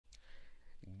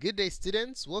Good day,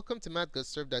 students. Welcome to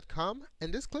mathgotserved.com.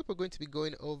 In this clip, we're going to be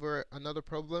going over another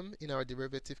problem in our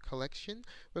derivative collection.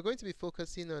 We're going to be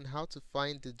focusing on how to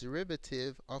find the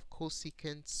derivative of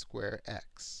cosecant square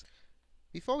x.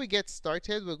 Before we get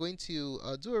started, we're going to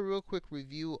do a real quick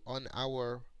review on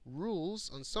our rules,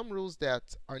 on some rules that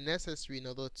are necessary in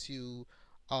order to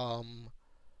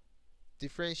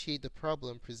differentiate the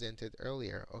problem presented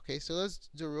earlier. Okay, so let's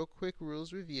do a real quick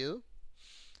rules review.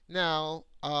 Now,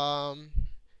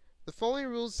 the following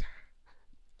rules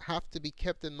have to be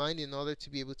kept in mind in order to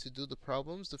be able to do the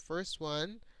problems. The first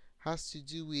one has to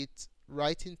do with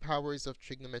writing powers of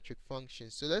trigonometric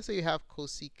functions. So let's say you have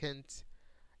cosecant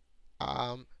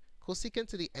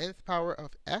to the nth power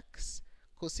of x.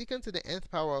 Cosecant to the nth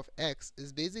power of x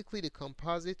is basically the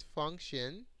composite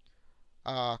function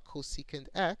cosecant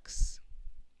x.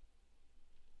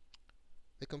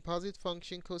 The composite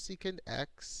function cosecant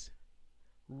x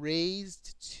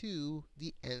raised to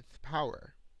the nth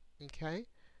power. Okay?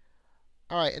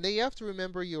 Alright, and then you have to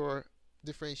remember your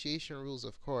differentiation rules,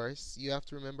 of course. You have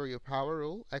to remember your power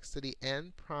rule. X to the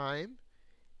n prime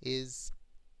is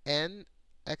n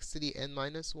x to the n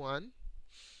minus 1.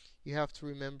 You have to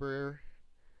remember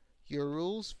your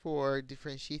rules for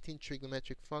differentiating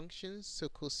trigonometric functions. So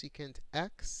cosecant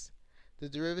x, the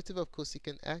derivative of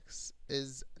cosecant x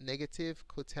is negative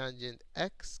cotangent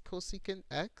x cosecant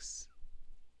x.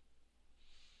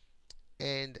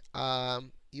 And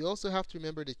you also have to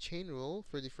remember the chain rule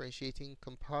for differentiating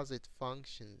composite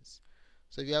functions.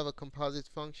 So if you have a composite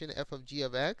function f of g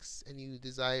of x and you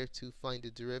desire to find the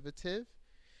derivative,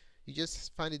 you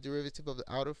just find the derivative of the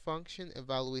outer function,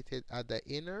 evaluate it at the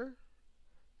inner,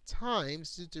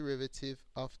 times the derivative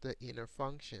of the inner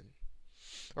function.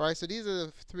 Alright, so these are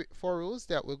the four rules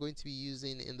that we're going to be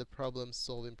using in the problem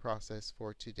solving process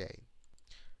for today.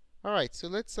 Alright, so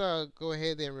let's go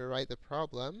ahead and rewrite the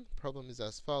problem. Problem is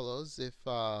as follows. If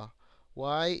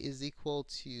y is equal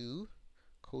to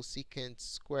cosecant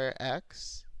square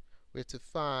x, we're to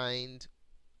find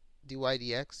dy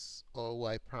dx or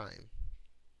y prime.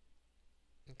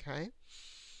 Okay?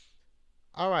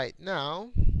 Alright,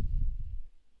 now,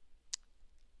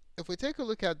 if we take a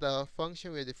look at the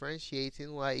function we're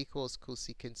differentiating, y equals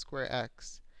cosecant square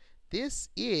x, this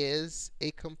is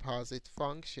a composite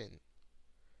function.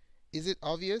 Is it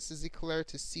obvious? Is it clear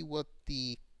to see what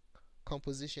the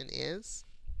composition is?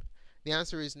 The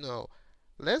answer is no.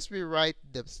 Let's rewrite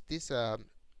this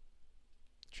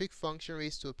trig function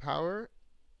raised to a power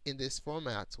in this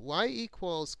format. Y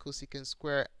equals cosecant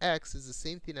square x is the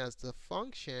same thing as the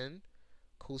function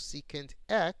cosecant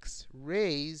x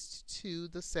raised to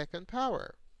the second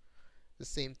power. The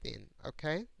same thing,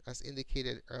 okay, as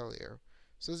indicated earlier.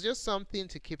 So it's just something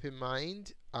to keep in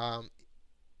mind.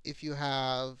 If you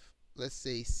have, let's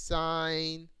say,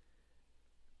 sine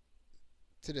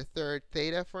to the third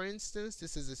theta, for instance,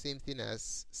 this is the same thing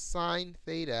as sine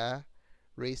theta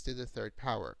raised to the third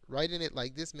power. Writing it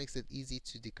like this makes it easy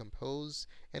to decompose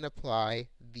and apply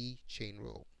the chain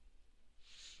rule.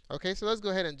 Okay, so let's go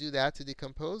ahead and do that. To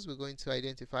decompose, we're going to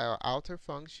identify our outer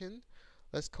function.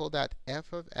 Let's call that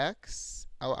f of x.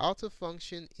 Our outer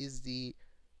function is the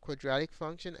quadratic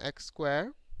function x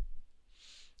squared.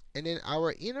 And then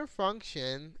our inner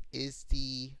function is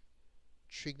the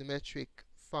trigonometric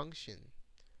function.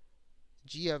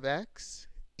 G of x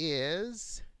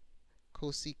is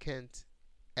cosecant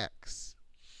x.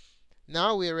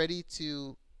 Now we are ready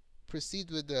to proceed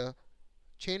with the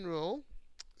chain rule.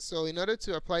 So in order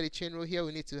to apply the chain rule here,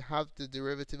 we need to have the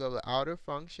derivative of the outer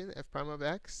function, f prime of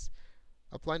x.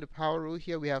 Applying the power rule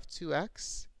here, we have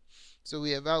 2x. So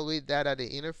we evaluate that at the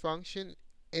inner function.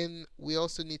 And we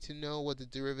also need to know what the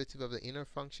derivative of the inner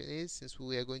function is, since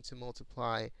we are going to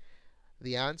multiply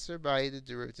the answer by the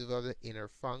derivative of the inner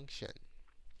function.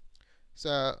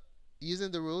 So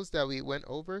using the rules that we went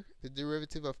over, the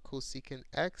derivative of cosecant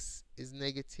x is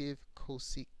negative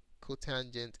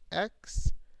cotangent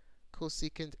x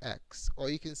cosecant x. Or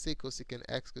you can say cosecant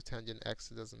x cotangent x,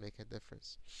 it doesn't make a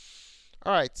difference.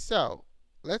 Alright, so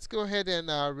let's go ahead and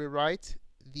rewrite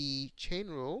the chain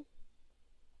rule.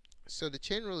 So the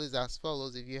chain rule is as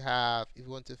follows. If you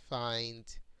want to find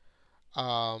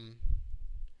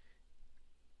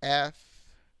f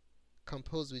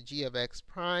composed with g of x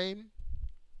prime,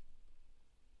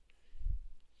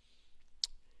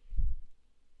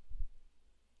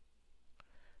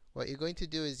 what you're going to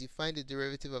do is you find the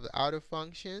derivative of the outer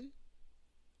function,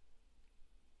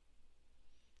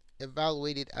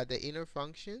 evaluate it at the inner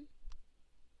function,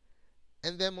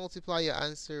 and then multiply your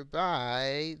answer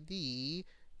by the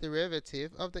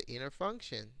derivative of the inner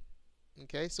function.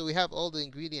 Okay, so we have all the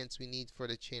ingredients we need for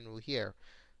the chain rule here.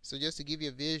 So just to give you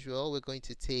a visual, we're going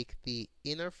to take the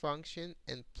inner function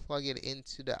and plug it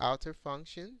into the outer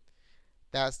function.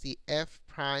 That's the f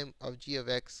prime of g of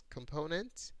x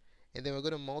component. And then we're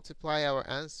going to multiply our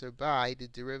answer by the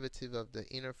derivative of the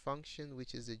inner function,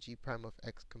 which is the g prime of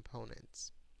x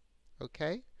component.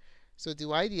 Okay? So dy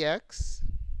dx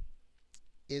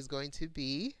is going to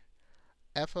be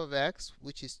f of x,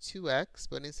 which is 2x,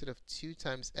 but instead of 2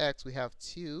 times x, we have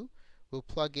 2. We'll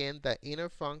plug in the inner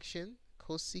function,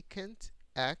 cosecant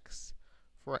x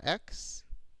for x,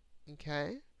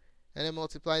 okay? And then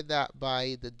multiply that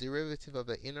by the derivative of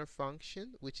the inner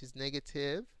function, which is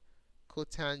negative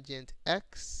cotangent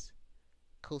x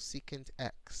cosecant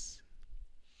x.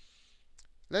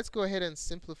 Let's go ahead and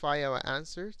simplify our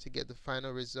answer to get the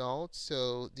final result.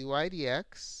 So dy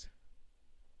dx,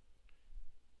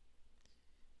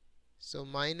 so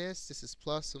minus, this is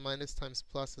plus, so minus times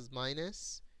plus is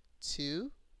minus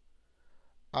 2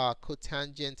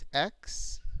 cotangent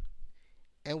x,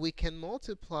 and we can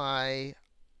multiply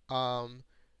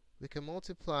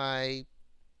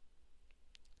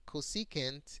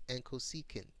cosecant and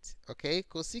cosecant. Okay,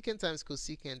 cosecant times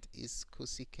cosecant is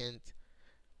cosecant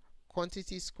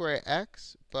quantity square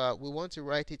x, but we want to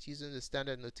write it using the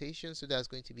standard notation, so that's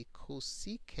going to be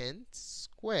cosecant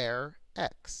square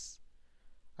x.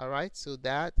 Alright, so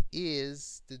that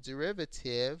is the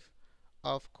derivative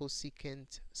of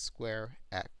cosecant square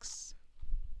x.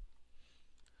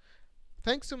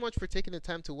 Thanks so much for taking the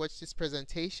time to watch this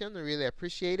presentation. I really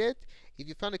appreciate it. If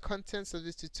you found the contents of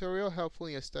this tutorial helpful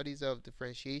in your studies of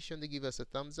differentiation, then give us a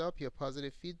thumbs up. Your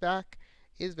positive feedback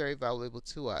is very valuable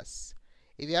to us.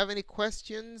 If you have any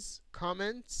questions,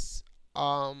 comments,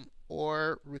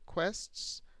 or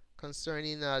requests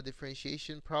concerning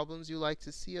differentiation problems you'd like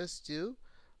to see us do,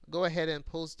 go ahead and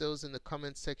post those in the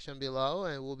comment section below,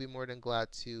 and we'll be more than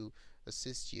glad to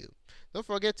assist you. Don't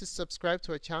forget to subscribe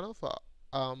to our channel for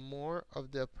more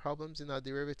of the problems in our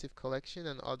derivative collection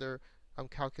and other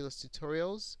calculus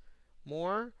tutorials.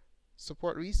 More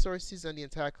support resources and the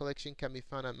entire collection can be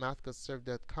found at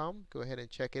mathgotserved.com. Go ahead and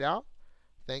check it out.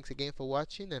 Thanks again for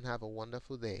watching and have a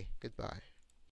wonderful day. Goodbye.